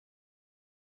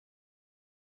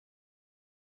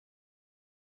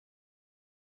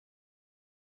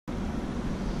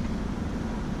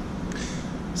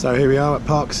So here we are at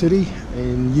Park City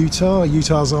in Utah,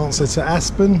 Utah's answer to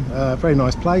Aspen. Very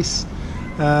nice place,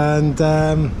 and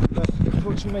but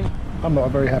unfortunately I'm not a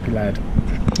very happy lad.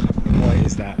 Why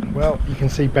is that? Well, you can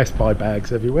see Best Buy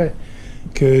bags everywhere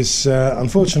because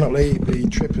unfortunately the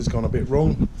trip has gone a bit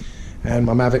wrong and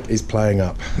my Mavic is playing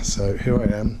up. So here I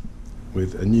am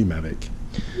with a new Mavic.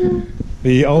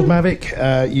 The old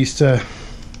Mavic used to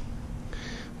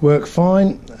work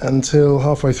fine until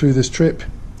halfway through this trip.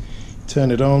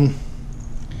 Turn it on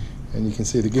and you can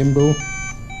see the gimbal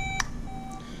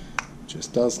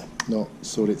just does not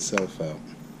sort itself out,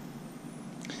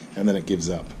 and then it gives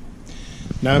up.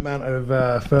 No amount of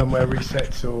firmware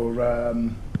resets or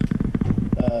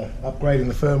upgrading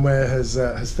the firmware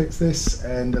has fixed this,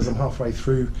 and as I'm halfway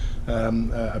through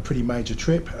a pretty major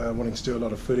trip, wanting to do a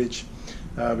lot of footage,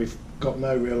 we've got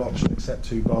no real option except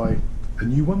to buy a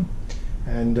new one.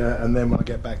 And then when I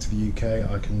get back to the UK,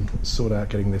 I can sort out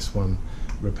getting this one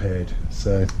repaired.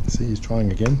 So, see, he's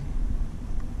trying again.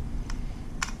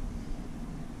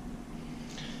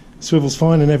 Swivel's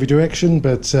fine in every direction,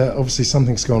 but obviously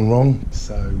something's gone wrong.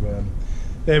 So,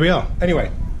 there we are.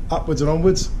 Anyway, upwards and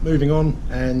onwards, moving on,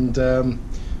 and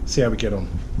see how we get on.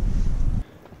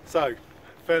 So,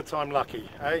 third time lucky,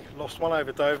 eh? Lost one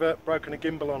over Dover, broken a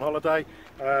gimbal on holiday.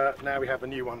 Now we have a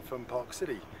new one from Park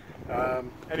City.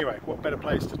 Anyway, what better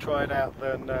place to try it out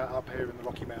than up here in the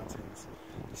Rocky Mountains.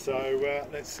 So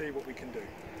let's see what we can do.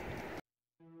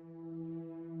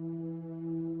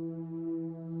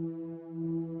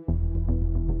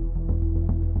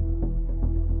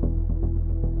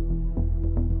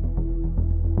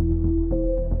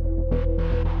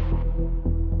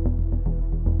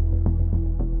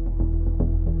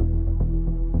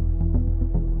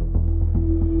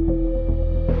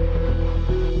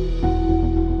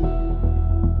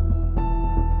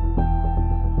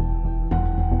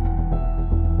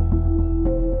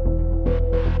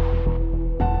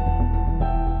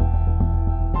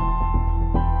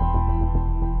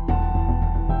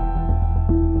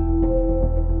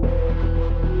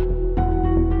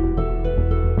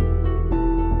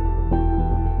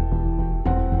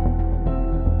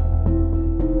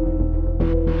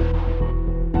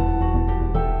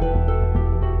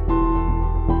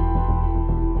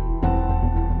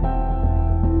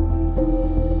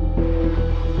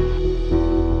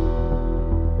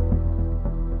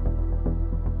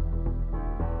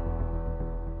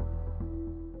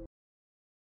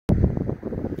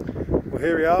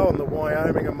 Here we are on the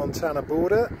Wyoming and Montana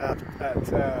border at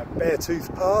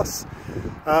Beartooth Pass.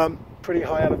 Pretty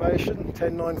high elevation,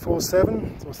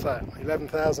 10947. What's that?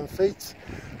 11,000 feet.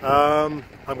 I'm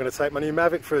going to take my new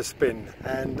Mavic for a spin,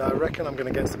 and I reckon I'm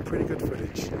going to get some pretty good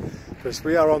footage because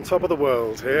we are on top of the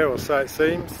world here, or so it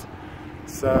seems.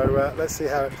 So let's see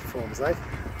how it performs, eh?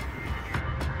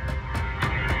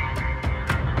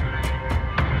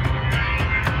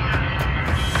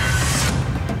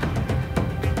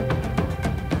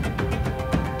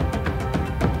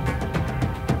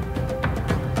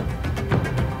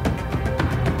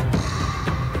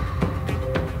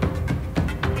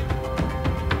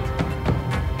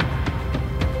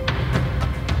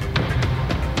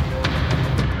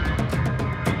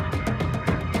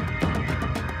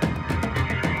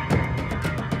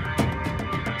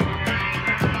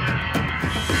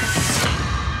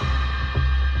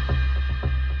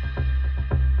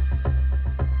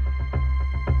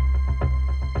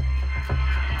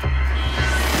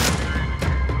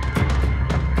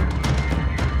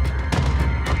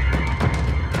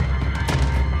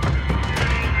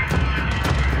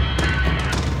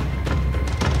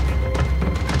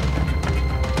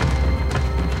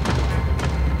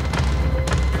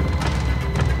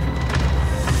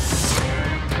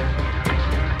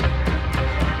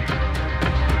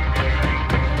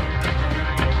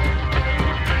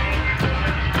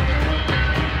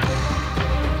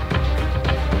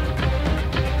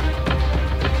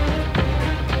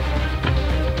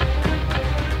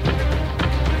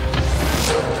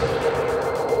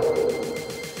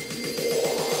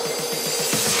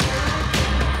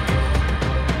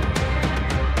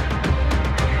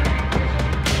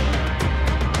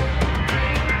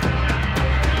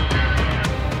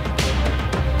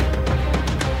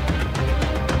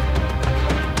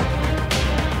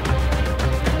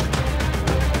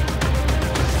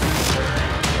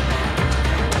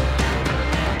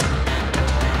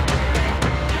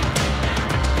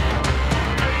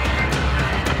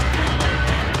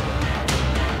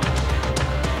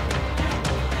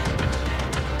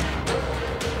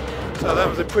 So that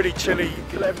was a pretty chilly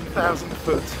 11,000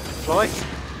 foot flight.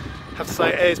 Have to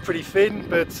say, air is pretty thin,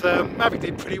 but Mavic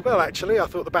did pretty well actually. I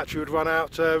thought the battery would run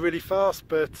out really fast,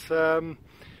 but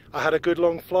I had a good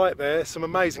long flight there, some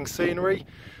amazing scenery,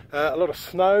 a lot of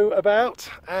snow about,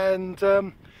 and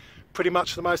pretty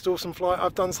much the most awesome flight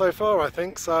I've done so far, I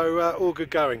think, so all good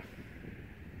going.